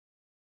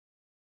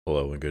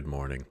Hello and good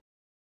morning.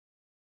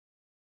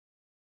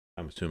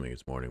 I'm assuming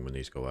it's morning when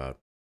these go out,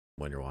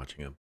 when you're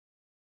watching them.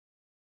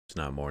 It's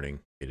not morning,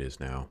 it is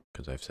now,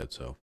 because I've said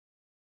so.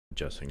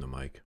 Adjusting the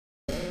mic.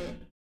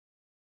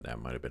 That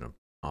might have been an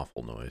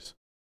awful noise.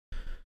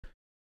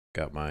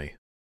 Got my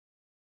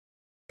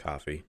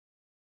coffee.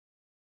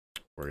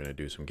 We're going to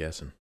do some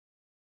guessing.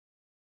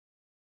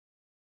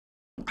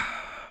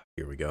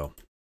 Here we go.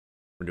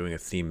 We're doing a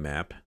theme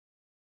map,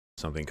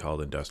 something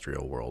called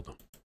Industrial World.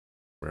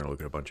 We're going to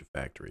look at a bunch of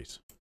factories.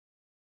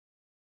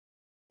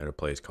 At a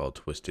place called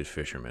Twisted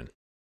Fisherman.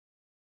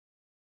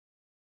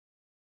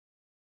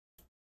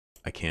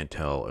 I can't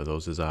tell, are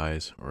those his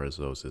eyes or is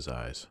those his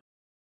eyes?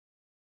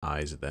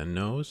 Eyes then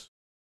nose?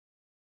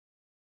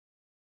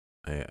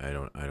 I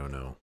don't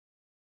know.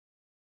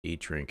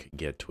 Eat, drink,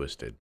 get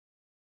twisted.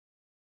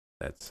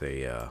 That's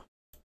a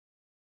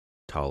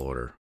tall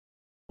order.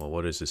 Well,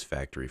 what is this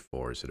factory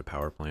for? Is it a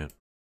power plant?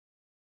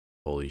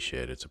 Holy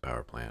shit, it's a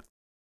power plant.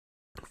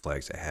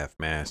 Flags at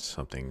half-mast.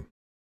 Something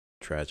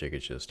tragic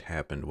had just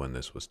happened when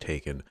this was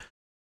taken.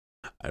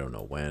 I don't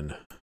know when.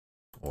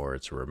 Or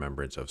it's a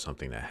remembrance of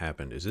something that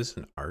happened. Is this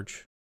an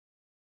arch?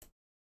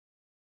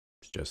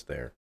 It's just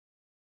there.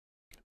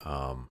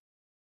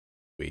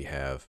 We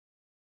have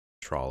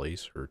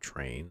trolleys or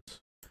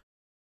trains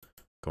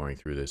going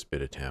through this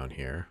bit of town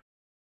here.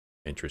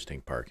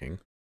 Interesting parking.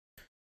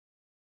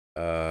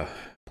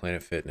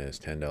 Planet Fitness,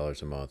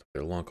 $10 a month.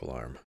 Their lunk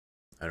alarm.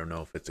 I don't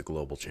know if it's a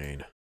global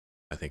chain.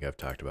 I think I've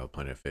talked about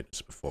Planet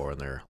Fitness before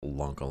and their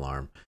lunk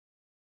alarm.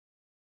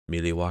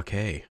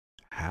 Milwaukee.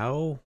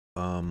 How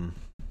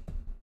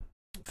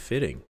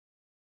fitting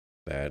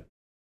that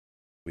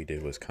we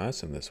did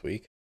Wisconsin this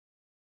week.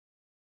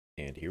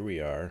 And here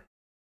we are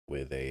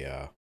with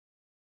a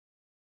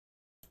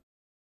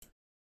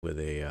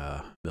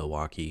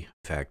Milwaukee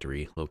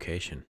factory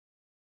location.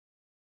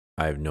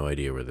 I have no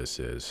idea where this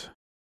is.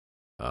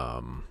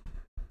 I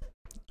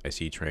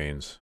see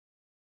trains.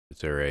 Is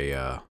there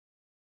a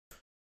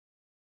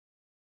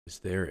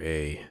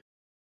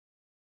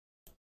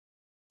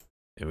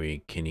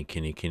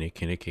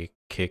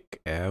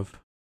kick Ave?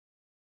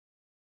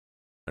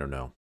 I don't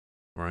know.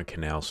 We're on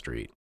Canal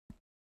Street.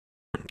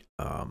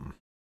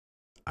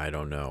 I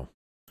don't know.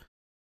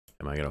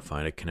 Am I gonna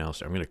find a Canal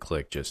Street? I'm gonna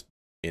click just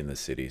in the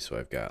city so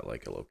I've got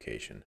like a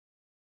location.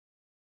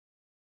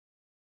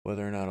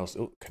 Whether or not I'll...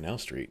 Oh, Canal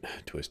Street.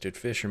 Twisted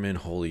Fisherman.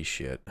 Holy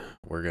shit.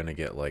 We're going to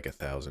get like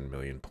 1,000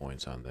 million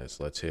points on this.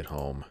 Let's hit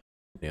home.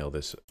 Nail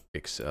this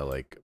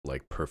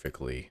like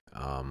perfectly.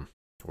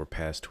 We're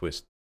past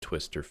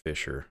Twister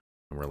Fisher.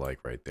 And we're like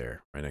right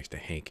there. Right next to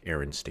Hank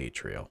Aaron State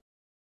Trail.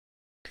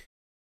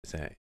 Is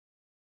that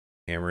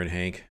Hammer and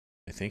Hank?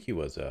 I think he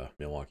was a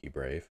Milwaukee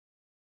Brave.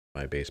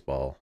 My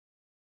baseball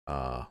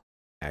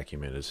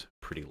acumen is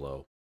pretty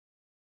low.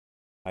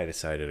 I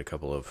decided a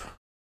couple of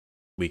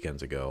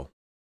weekends ago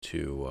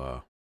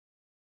to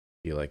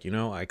be like,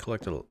 I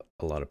collected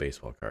a lot of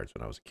baseball cards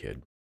when I was a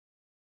kid.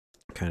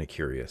 Kind of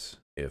curious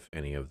if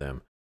any of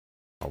them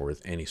are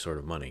worth any sort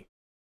of money.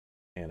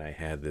 And I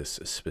had this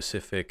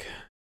specific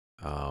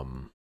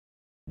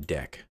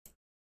deck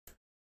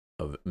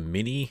of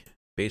mini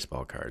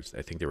baseball cards.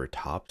 I think they were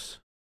Topps,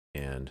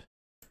 and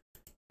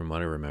from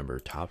what I remember,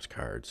 Topps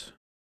cards,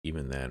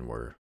 even then,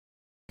 were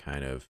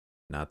kind of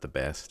not the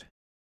best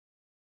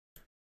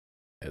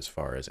as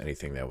far as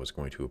anything that was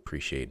going to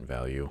appreciate in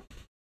value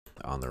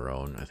on their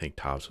own. I think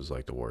Topps was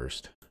like the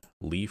worst.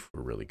 Leaf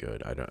were really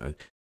good. I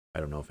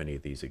don't know if any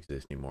of these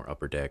exist anymore.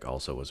 Upper Deck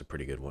also was a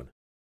pretty good one.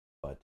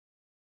 But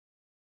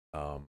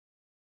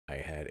I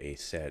had a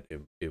set.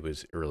 It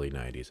was early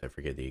 90s. I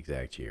forget the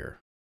exact year.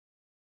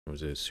 It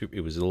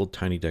was a little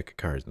tiny deck of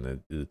cards,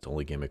 and the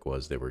only gimmick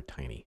was they were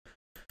tiny.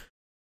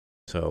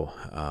 So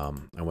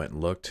I went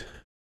and looked.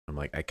 I'm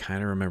like, I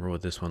kind of remember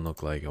what this one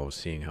looked like. I was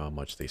seeing how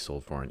much they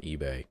sold for on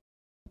eBay.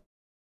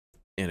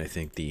 And I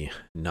think the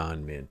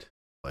non-mint,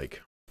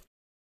 like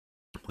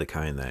the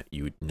kind that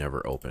you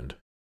never opened,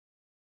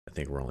 I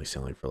think we're only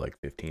selling for like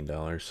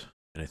 $15.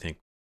 And I think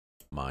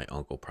my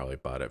uncle probably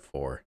bought it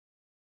for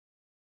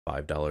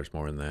 $5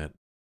 more than that.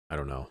 I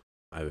don't know.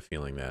 I have a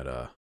feeling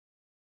that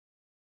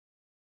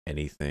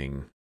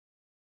anything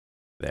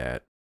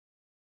that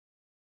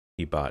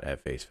he bought at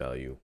face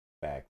value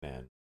back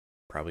then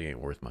probably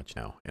ain't worth much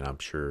now. And I'm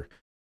sure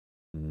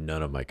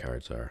none of my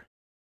cards are.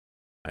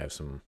 I have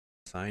some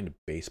signed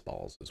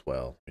baseballs as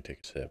well. Let me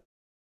take a sip.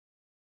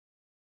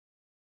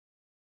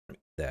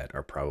 That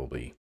are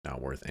probably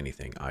not worth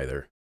anything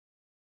either.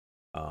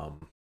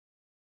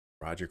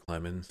 Roger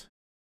Clemens.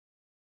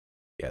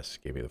 Yes,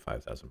 gave me the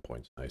 5,000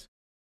 points. Nice.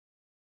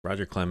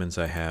 Roger Clemens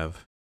I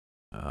have.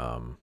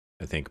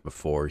 I think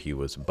before he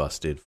was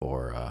busted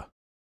for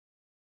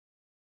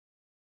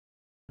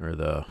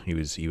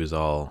he was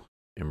all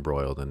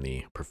embroiled in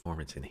the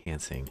performance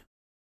enhancing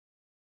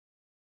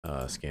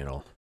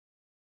scandal.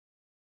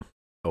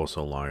 Oh,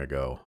 so long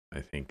ago. I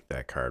think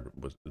that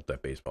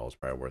baseball is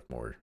probably worth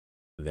more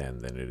then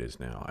than it is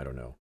now. I don't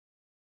know.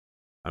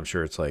 I'm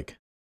sure it's like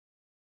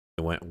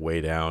it went way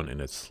down and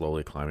it's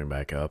slowly climbing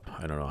back up.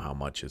 I don't know how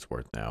much it's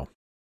worth now.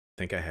 I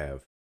think I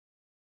have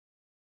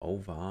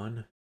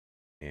Ovan,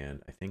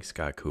 and I think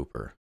Scott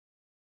Cooper.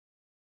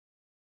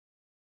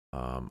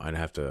 I'd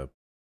have to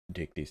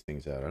dig these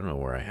things out. I don't know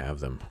where I have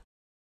them as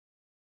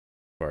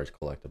far as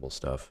collectible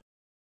stuff.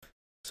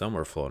 Some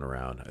are floating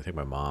around. I think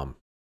my mom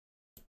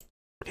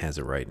has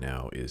it right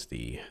now, is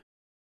the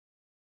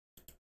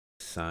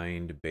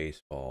signed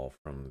baseball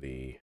from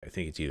the, I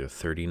think it's either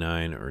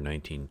 39 or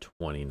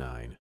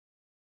 1929.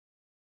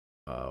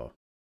 I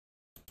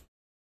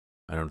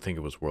don't think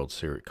it was World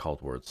Series,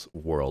 called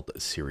World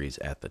Series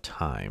at the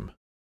time.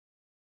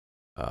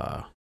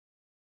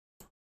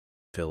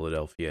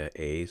 Philadelphia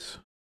A's,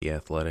 the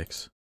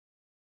Athletics.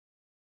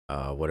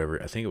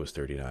 Whatever, I think it was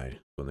 39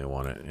 when they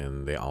won it,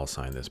 and they all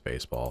signed this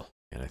baseball.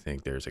 And I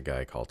think there's a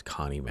guy called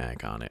Connie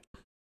Mack on it.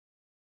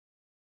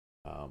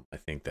 I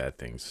think that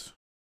thing's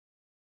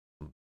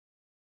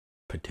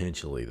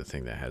potentially the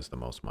thing that has the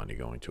most money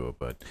going to it,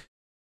 but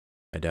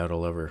I doubt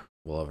we'll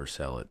ever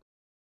sell it.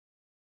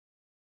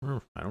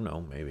 I don't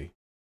know, maybe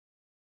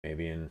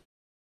in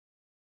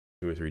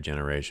 2 or 3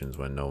 generations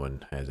when no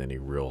one has any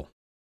real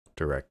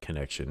direct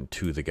connection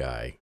to the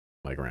guy,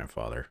 my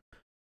grandfather.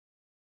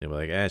 They'll be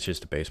like, it's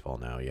just a baseball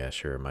now. Yeah,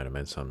 sure, it might have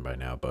meant something by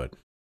now, but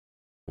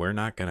we're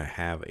not going to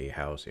have a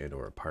house and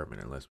or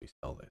apartment unless we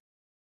sell it.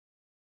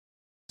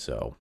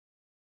 So,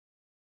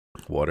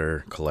 what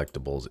are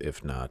collectibles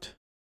if not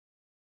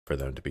for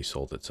them to be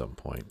sold at some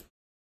point?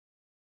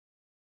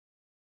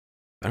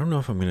 I don't know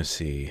if I'm going to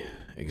see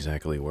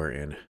exactly where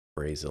in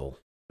Brazil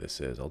this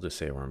is. I'll just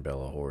say we're in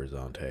Belo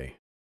Horizonte.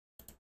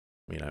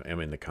 I mean, I'm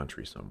in the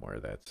country somewhere.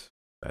 That's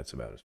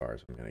about as far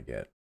as I'm going to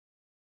get.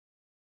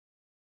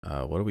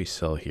 What do we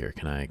sell here?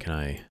 Can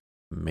I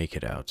make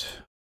it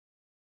out?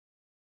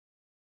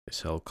 I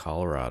sell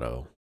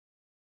Colorado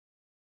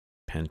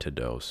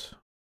Pentados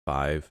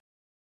 5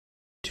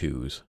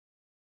 2s.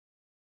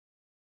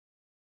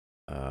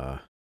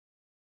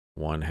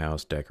 One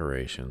house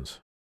decorations,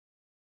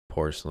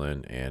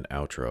 porcelain and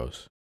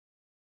outros,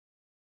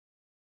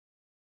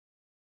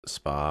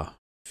 spa,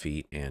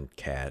 feet, and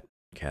cat.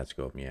 Cats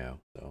go meow,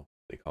 so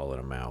they call it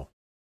a mow.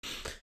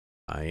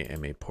 I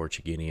am a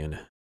Portuguese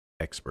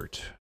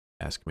expert.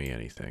 Ask me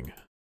anything. If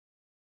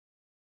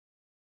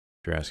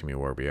you're asking me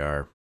where we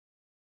are,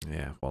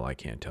 yeah, well, I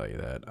can't tell you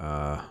that.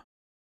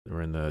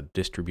 We're in the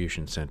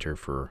distribution center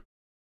for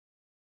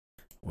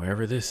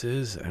wherever this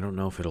is. I don't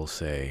know if it'll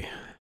say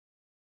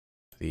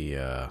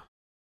the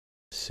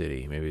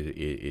city.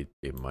 Maybe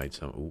it might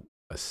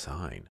a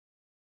sign.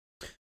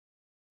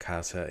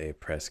 Casa e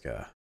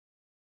Pesca,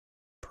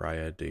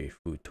 Praia de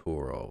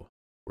Futuro.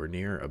 We're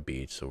near a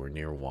beach, so we're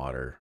near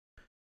water.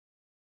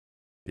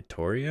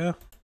 Vitoria,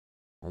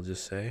 I'll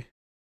just say.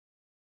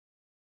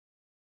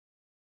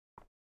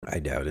 I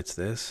doubt it's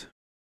this,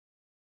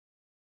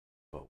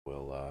 but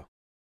we'll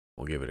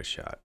give it a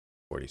shot.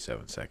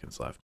 47 seconds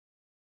left.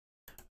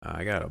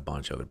 I got a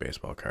bunch of other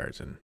baseball cards,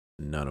 and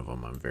none of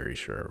them I'm very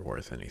sure are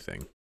worth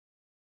anything.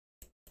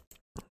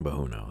 But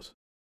who knows?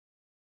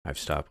 I've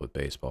stopped with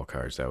baseball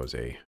cards. That was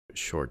a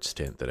short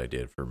stint that I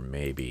did for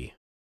maybe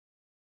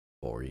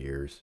 4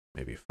 years,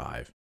 maybe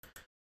 5.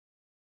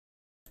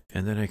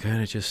 And then I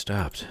kind of just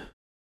stopped.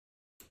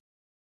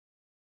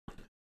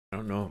 I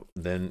don't know.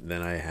 Then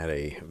I had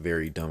a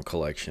very dumb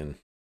collection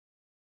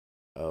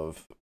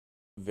of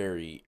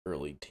very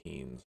early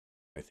teens.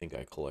 I think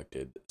I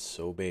collected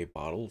Sobe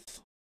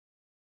bottles.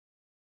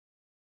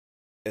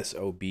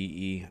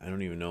 SOBE. I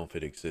don't even know if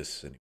it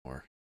exists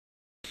anymore.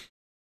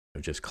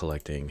 I'm just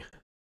collecting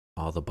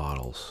all the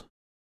bottles.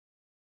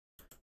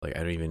 Like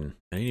I didn't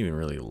even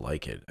really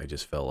like it. I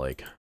just felt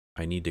like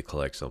I need to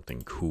collect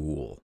something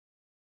cool,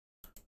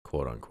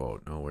 quote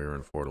unquote. No, we were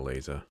in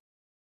Fortaleza.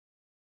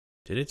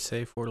 Did it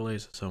say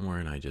Fortaleza somewhere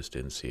and I just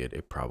didn't see it?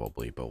 It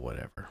probably, but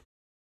whatever.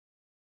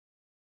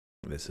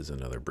 This is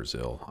another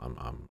Brazil.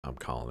 I'm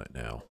calling it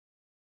now.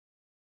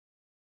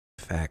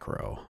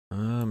 Facro.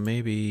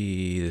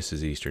 Maybe this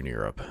is Eastern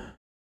Europe.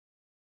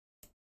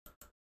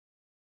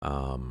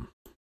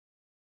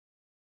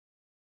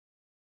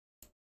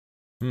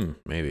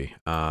 Maybe.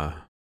 As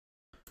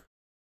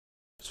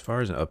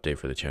far as an update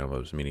for the channel, I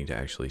was meaning to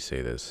actually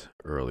say this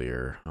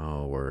earlier.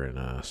 Oh, we're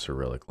in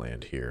Cyrillic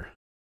land here.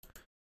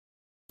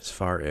 As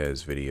far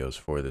as videos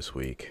for this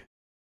week,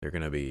 they're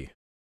going to be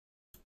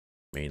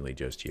mainly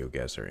just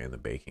Geoguessr and the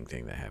baking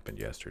thing that happened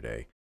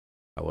yesterday.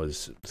 I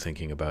was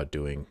thinking about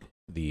doing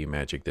the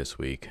magic this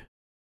week,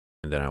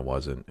 and then I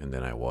wasn't, and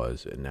then I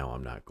was, and now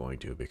I'm not going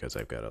to because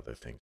I've got other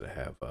things that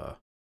have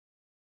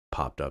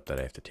popped up that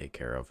I have to take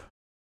care of.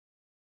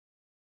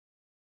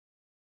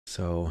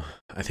 So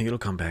I think it'll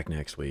come back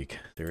next week.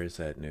 There is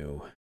that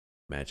new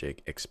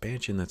magic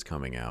expansion that's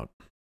coming out.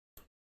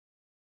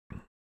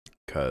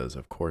 Because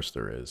of course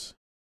there is.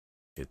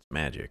 It's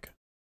magic.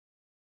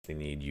 They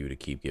need you to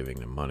keep giving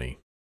them money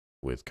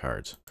with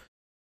cards.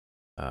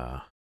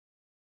 I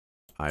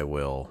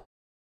will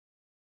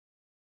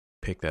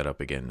pick that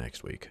up again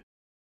next week.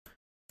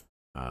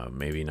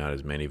 Maybe not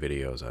as many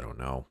videos, I don't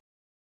know.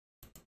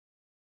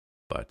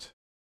 But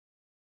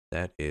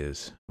that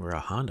is, we're a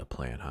Honda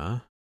plant, huh?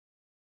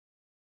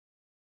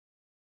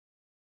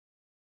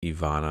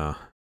 Ivana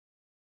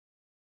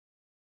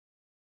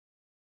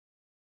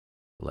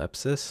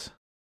Lepsis?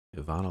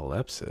 Ivana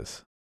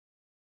Lepsis.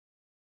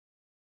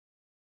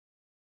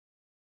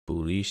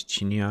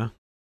 Bulischnia?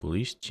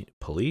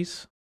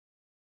 Police?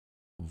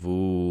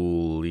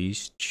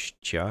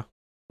 Vulischcha?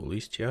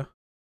 Vulischcha?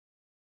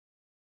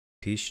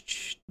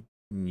 Pischnia?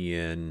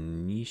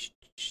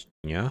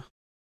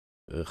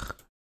 Ugh.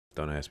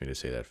 Don't ask me to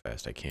say that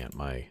fast. I can't.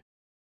 I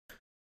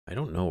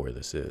don't know where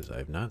this is.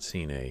 I've not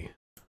seen a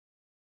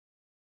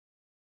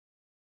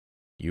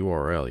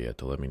URL yet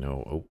to let me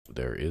know. Oh,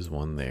 there is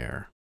one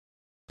there.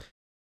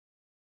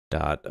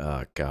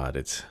 God,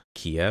 it's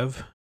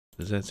Kiev.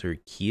 Does that say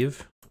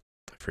Kiev?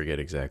 I forget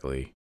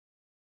exactly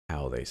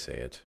how they say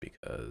it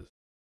because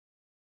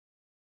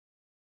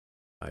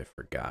I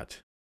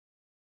forgot.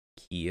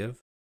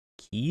 Kiev?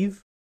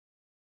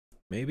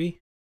 Maybe?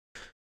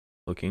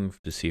 Looking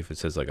to see if it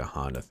says like a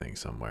Honda thing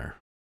somewhere.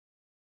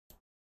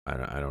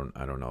 I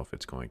don't know if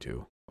it's going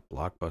to.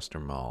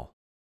 Blockbuster Mall.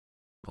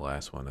 The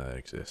last one that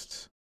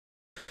exists.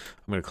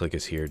 I'm gonna click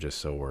us here just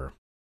so we're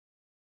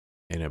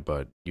in it,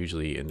 but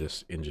usually in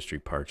this industry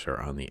parks are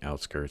on the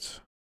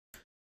outskirts,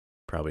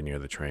 probably near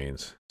the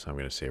trains. So I'm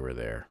gonna say we're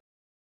there.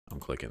 I'm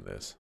clicking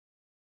this.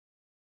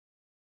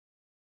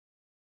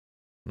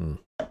 I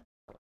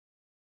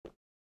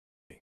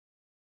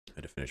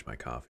had to finish my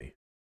coffee.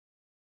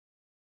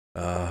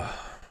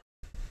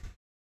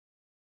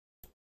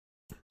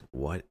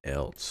 What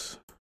else?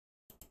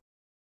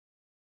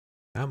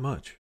 Not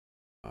much.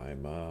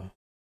 I'm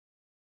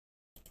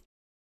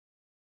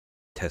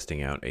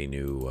testing out a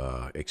new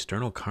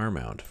external car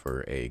mount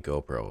for a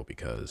GoPro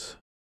because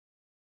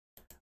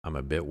I'm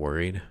a bit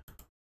worried. I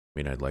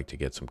mean, I'd like to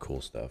get some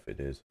cool stuff. It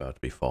is about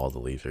to be fall. The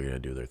leaves are going to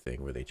do their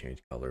thing where they change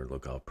color and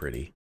look all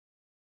pretty.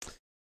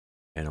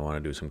 And I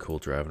want to do some cool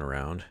driving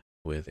around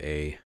with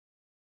a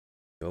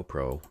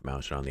GoPro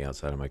mounted on the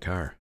outside of my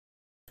car.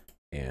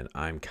 And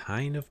I'm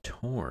kind of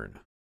torn.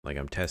 Like,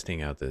 I'm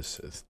testing out this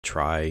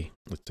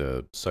with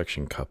the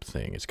suction cup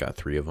thing. It's got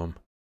 3 of them.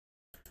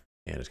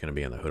 And it's going to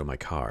be on the hood of my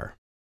car.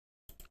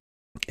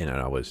 And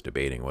I was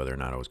debating whether or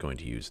not I was going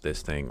to use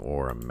this thing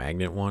or a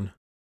magnet one.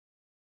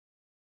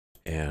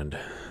 And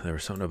there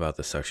was something about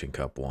the suction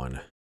cup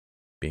one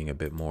being a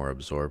bit more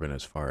absorbent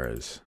as far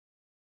as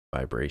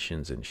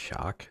vibrations and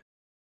shock.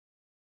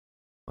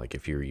 Like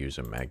if you use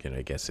a magnet,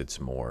 I guess there's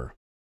more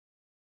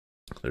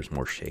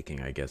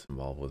shaking, I guess,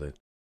 involved with it.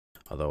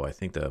 Although I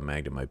think the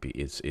magnet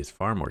is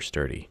far more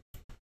sturdy.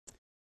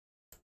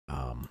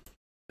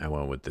 I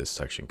went with this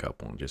suction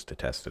cup one just to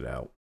test it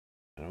out.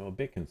 And I'm a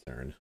bit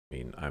concerned. I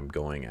mean, I'm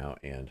going out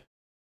and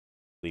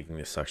leaving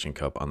this suction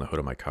cup on the hood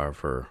of my car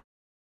for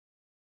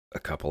a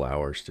couple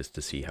hours just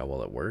to see how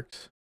well it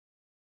works.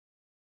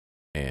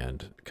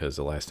 And because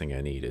the last thing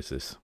I need is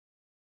this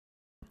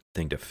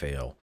thing to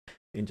fail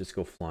and just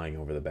go flying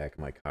over the back of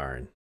my car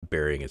and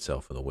burying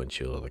itself in the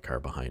windshield of the car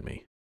behind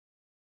me.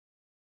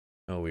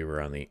 Oh, we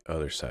were on the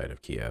other side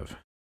of Kiev.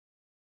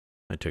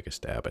 I took a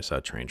stab. I saw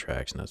train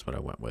tracks, and that's what I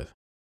went with.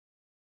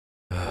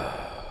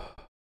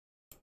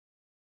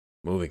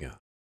 Moving on.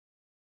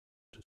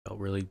 Just felt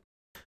really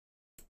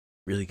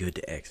good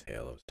to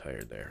exhale. I was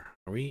tired there.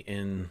 Are we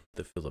in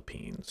the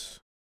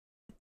Philippines?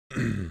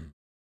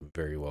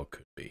 Very well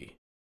could be.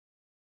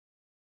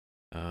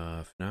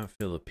 If not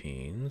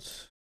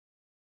Philippines,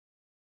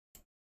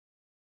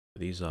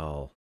 these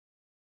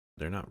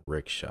they're not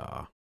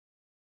rickshaw.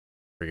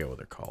 Forget what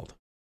they're called.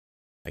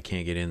 I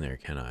can't get in there,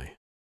 can I?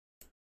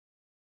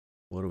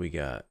 What do we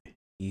got?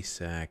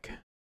 ESAC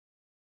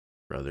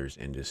Brothers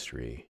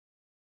Industry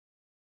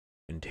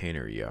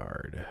Container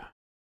Yard.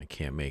 I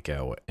can't make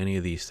out what any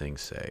of these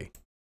things say.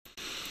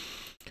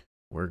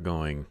 We're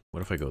going,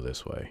 what if I go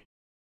this way?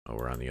 Oh,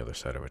 we're on the other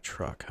side of a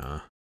truck,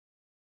 huh?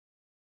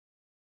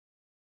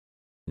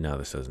 No,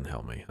 this doesn't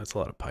help me. That's a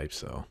lot of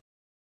pipes, though.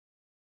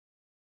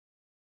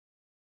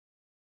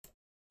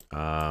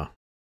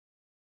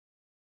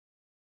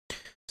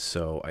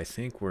 So I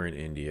think we're in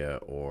India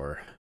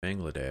or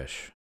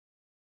Bangladesh.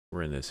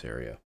 We're in this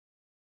area.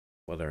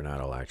 Whether or not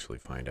I'll actually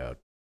find out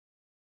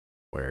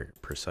where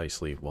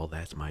precisely, well,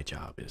 that's my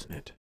job, isn't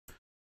it?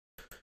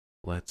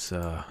 Let's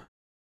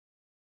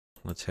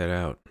head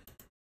out.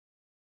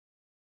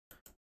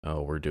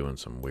 Oh, we're doing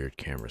some weird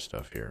camera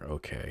stuff here.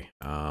 Okay.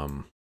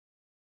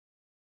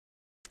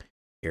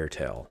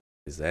 Airtel.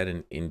 Is that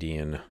an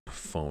Indian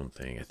phone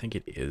thing? I think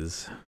it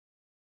is.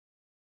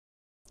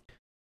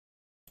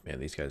 Man,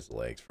 these guys'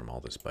 legs from all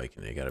this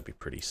biking, they gotta be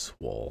pretty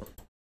swole.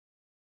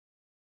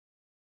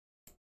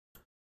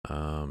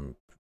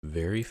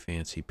 Very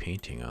fancy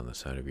painting on the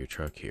side of your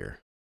truck here.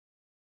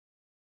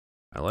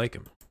 I like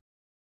them.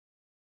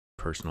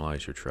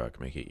 Personalize your truck,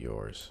 make it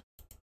yours.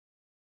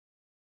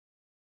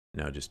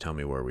 Now just tell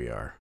me where we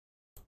are.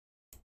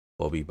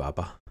 Bobby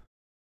Baba.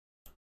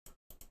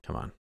 Come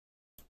on.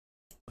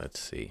 Let's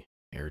see.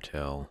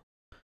 Airtel.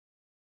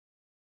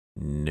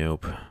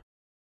 Nope.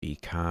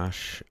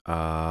 Bcash.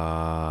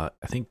 I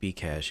think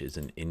Bcash is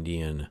an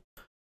Indian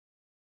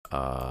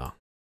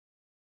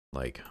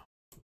like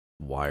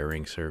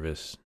wiring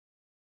service.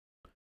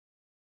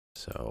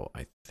 So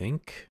I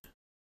think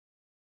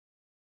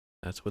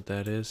That's what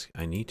that is?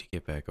 I need to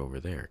get back over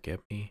there. Get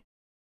me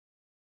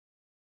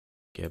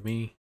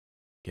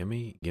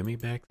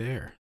back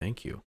there.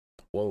 Thank you.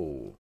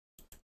 Whoa.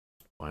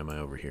 Why am I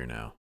over here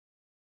now?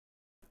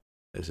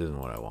 This isn't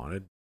what I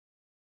wanted.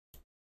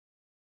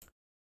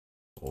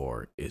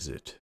 Or is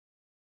it?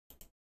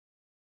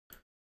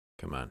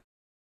 Come on.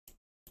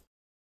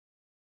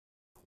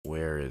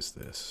 Where is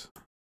this?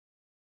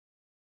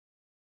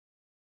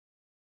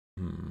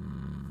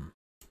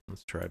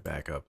 Let's try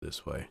back up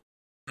this way.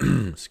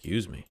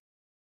 Excuse me.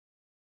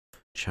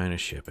 China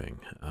shipping.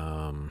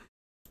 And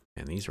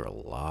these are a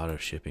lot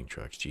of shipping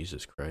trucks.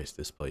 Jesus Christ,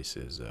 this place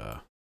is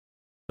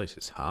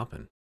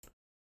hopping.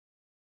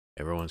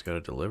 Everyone's got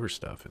to deliver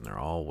stuff, and they're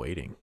all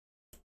waiting.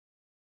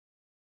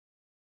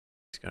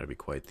 It's got to be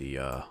quite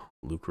the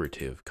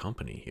lucrative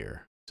company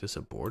here. Is this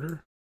a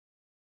border?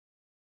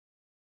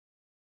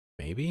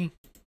 Maybe.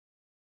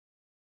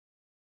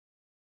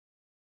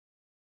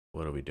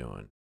 What are we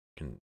doing?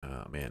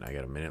 Man, I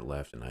got a minute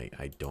left, and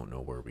I don't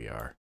know where we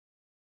are.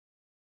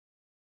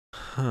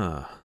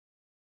 Huh.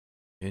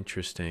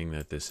 Interesting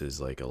that this is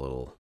like a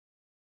little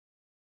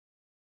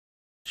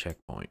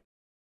checkpoint.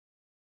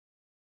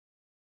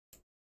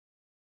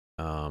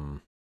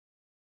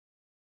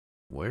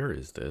 Where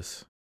is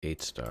this?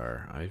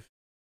 8-star.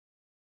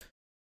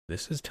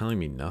 This is telling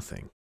me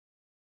nothing.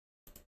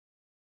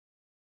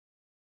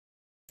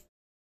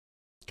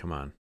 Come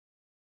on.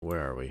 Where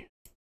are we?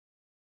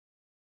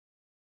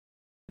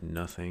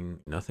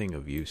 Nothing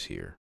of use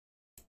here.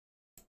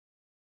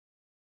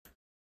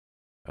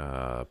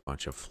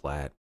 Bunch of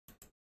flat,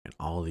 and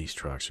all these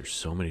trucks. There's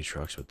so many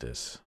trucks with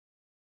this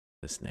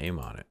name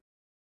on it.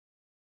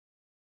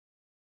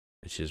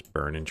 It's just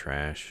burning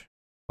trash,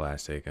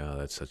 plastic. Oh,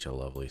 that's such a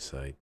lovely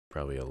sight.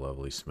 Probably a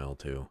lovely smell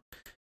too.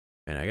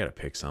 And I gotta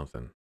pick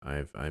something.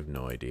 I have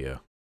no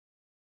idea.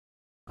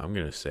 I'm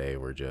gonna say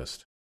we're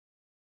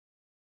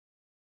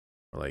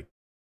like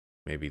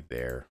maybe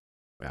there.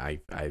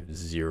 I have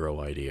zero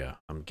idea.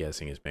 I'm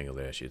guessing it's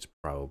Bangladesh. It's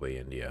probably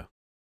India.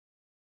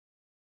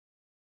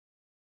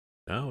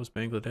 No, it was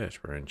Bangladesh.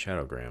 We're in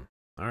Chattogram.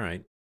 All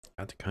right,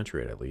 got the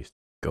country at least.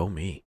 Go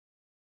me.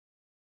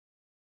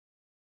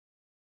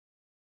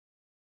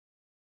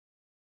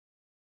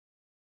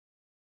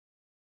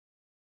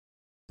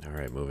 All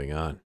right, moving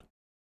on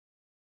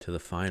to the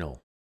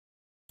final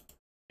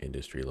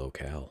industry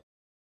locale.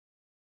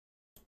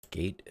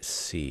 Gate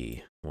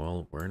C.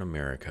 Well, we're in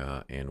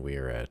America, and we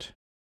are at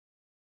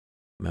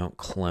Mount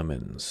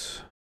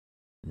Clemens.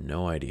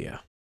 No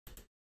idea.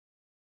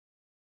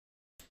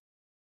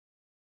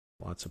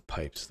 Lots of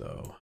pipes,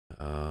 though.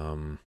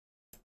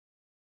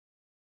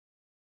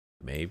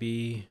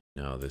 Maybe?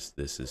 No, this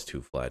is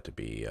too flat to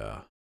be,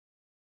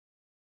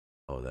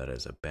 Oh, that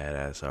is a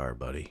badass R,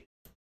 buddy.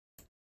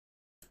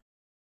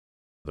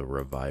 The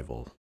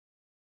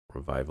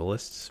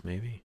Revivalists,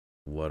 maybe?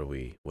 What do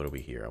we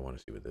hear? I want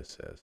to see what this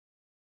says.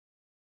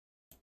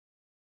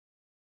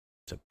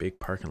 It's a big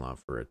parking lot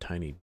for a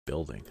tiny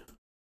building.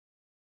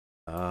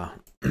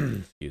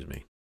 Excuse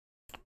me.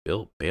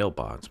 Bail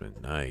bondsman.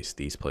 Nice.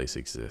 These places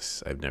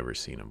exist. I've never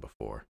seen them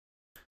before.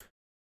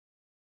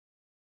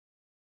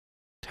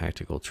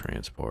 Tactical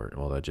transport.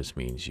 Well, that just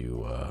means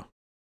you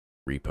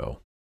repo.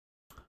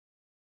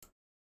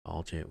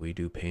 We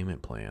do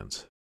payment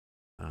plans.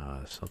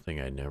 Something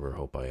I never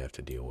hope I have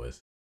to deal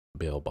with.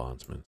 Bail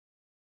bondsman.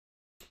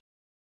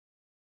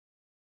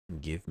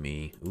 Give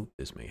me. Ooh,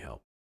 this may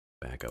help.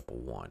 Back up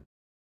 1.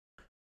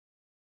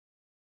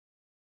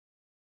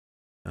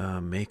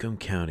 Macomb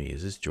County.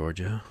 Is this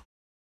Georgia?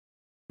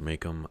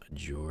 Macomb,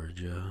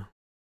 Georgia.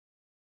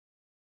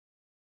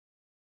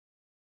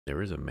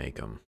 There is a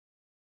Macomb,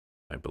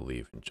 I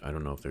believe. I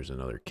don't know if there's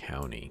another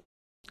county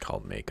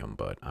called Macomb,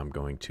 but I'm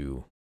going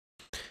to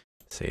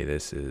say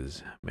this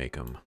is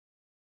Macomb,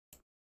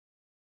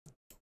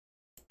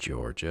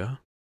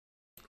 Georgia.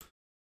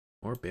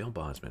 Or bail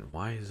bondsman.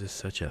 Why is this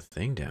such a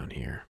thing down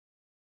here?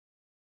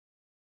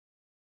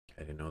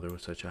 I didn't know there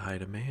was such a high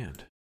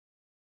demand.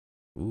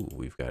 Ooh,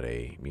 we've got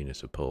a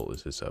municipal.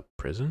 Is this a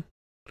prison?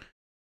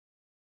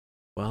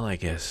 Well, I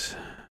guess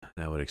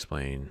that would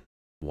explain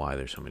why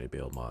there's so many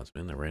bail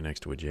bondsmen. They're right next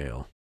to a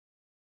jail.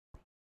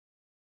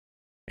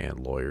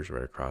 And lawyers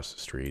right across the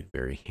street.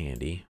 Very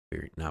handy.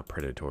 Very not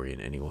predatory in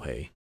any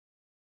way.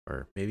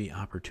 Or maybe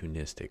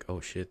opportunistic. Oh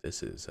shit,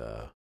 this is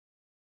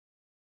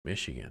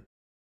Michigan.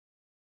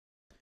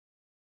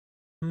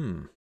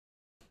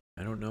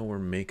 I don't know where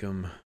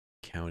Macomb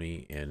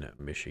County in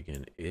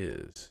Michigan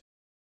is.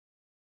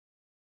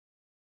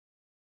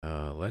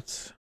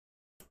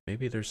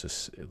 Maybe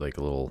there's a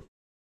little,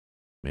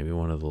 maybe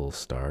one of the little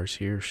stars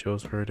here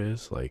shows where it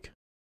is. Like,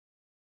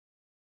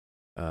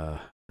 no,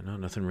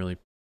 nothing really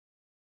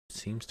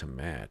seems to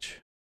match.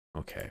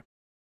 Okay.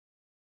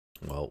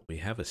 Well, we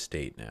have a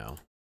state now.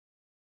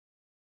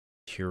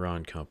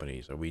 Huron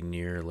companies. Are we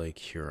near Lake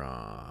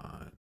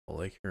Huron? Well,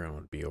 Lake Huron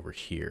would be over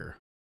here.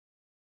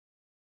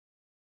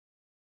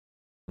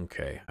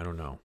 Okay, I don't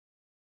know.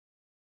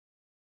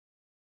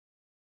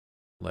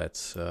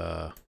 Let's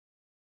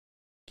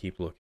keep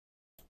looking.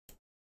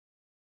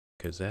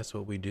 because that's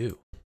what we do.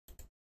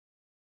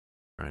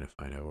 Trying to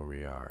find out where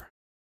we are.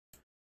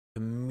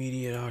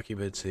 Immediate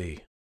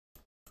occupancy.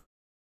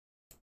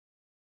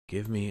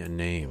 Give me a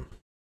name.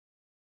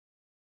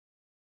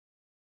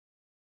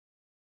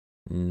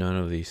 None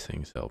of these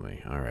things help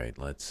me. All right,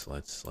 let's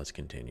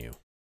continue.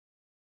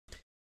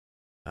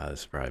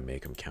 This is probably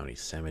Macomb County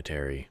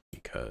Cemetery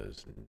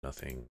because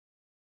nothing.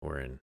 We're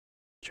in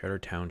Charter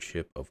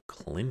Township of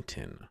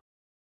Clinton,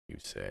 you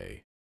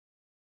say.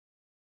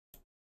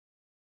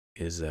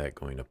 Is that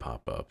going to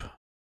pop up?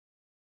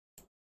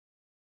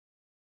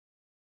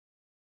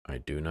 I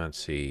do not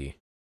see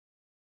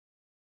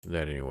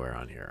that anywhere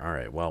on here. All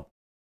right, well,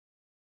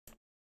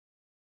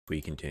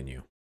 we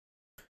continue.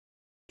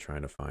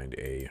 Trying to find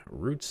a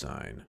route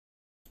sign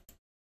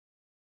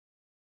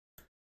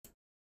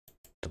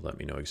to let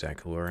me know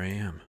exactly where I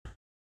am.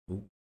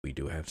 Ooh, we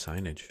do have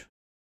signage.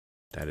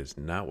 That is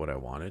not what I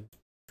wanted.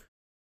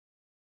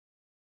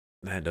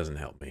 That doesn't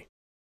help me.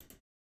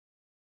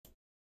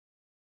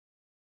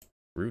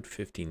 Route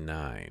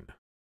 59. Is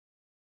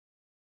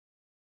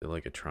it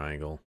like a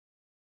triangle?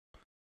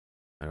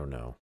 I don't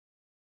know.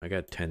 I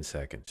got 10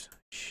 seconds.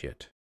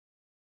 Shit.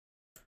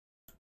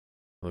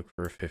 Look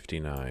for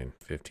 59,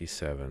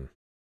 57.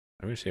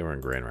 I'm going to say we're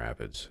in Grand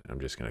Rapids. I'm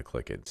just going to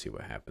click it and see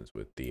what happens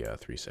with the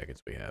 3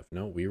 seconds we have.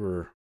 No, we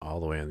were all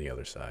the way on the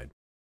other side.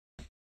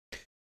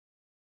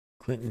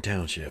 Clinton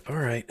Township. All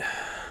right.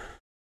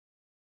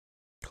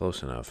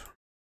 Close enough.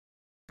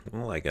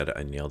 Well,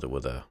 I nailed it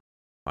with a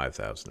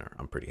 5,000er.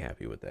 I'm pretty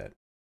happy with that.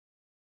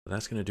 But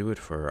that's going to do it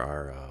for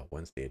our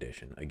Wednesday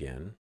edition.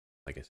 Again,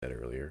 like I said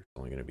earlier, it's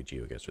only going to be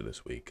Geoguessr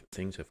this week.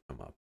 Things have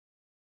come up.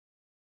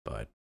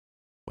 But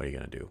what are you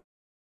going to do?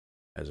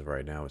 As of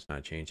right now, it's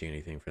not changing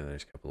anything for the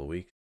next couple of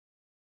weeks.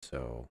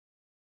 So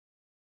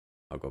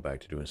I'll go back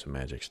to doing some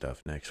magic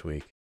stuff next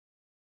week.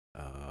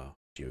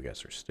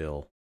 Geoguessr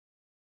still.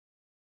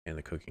 And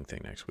the cooking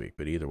thing next week.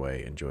 But either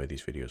way, enjoy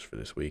these videos for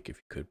this week. If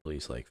you could,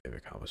 please like,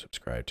 favorite, comment,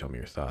 subscribe. Tell me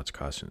your thoughts,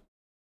 questions,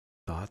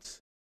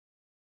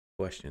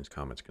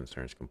 comments,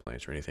 concerns,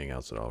 complaints, or anything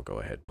else at all. Go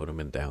ahead. Put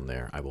them in down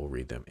there. I will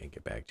read them and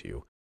get back to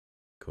you.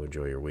 Go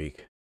enjoy your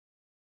week.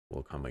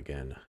 We'll come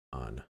again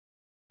on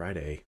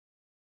Friday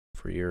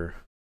for your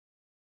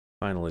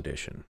final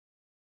edition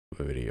of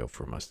a video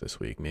from us this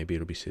week. Maybe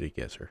it'll be City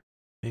Guesser.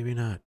 Maybe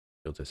not.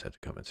 You'll just have to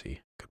come and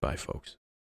see. Goodbye, folks.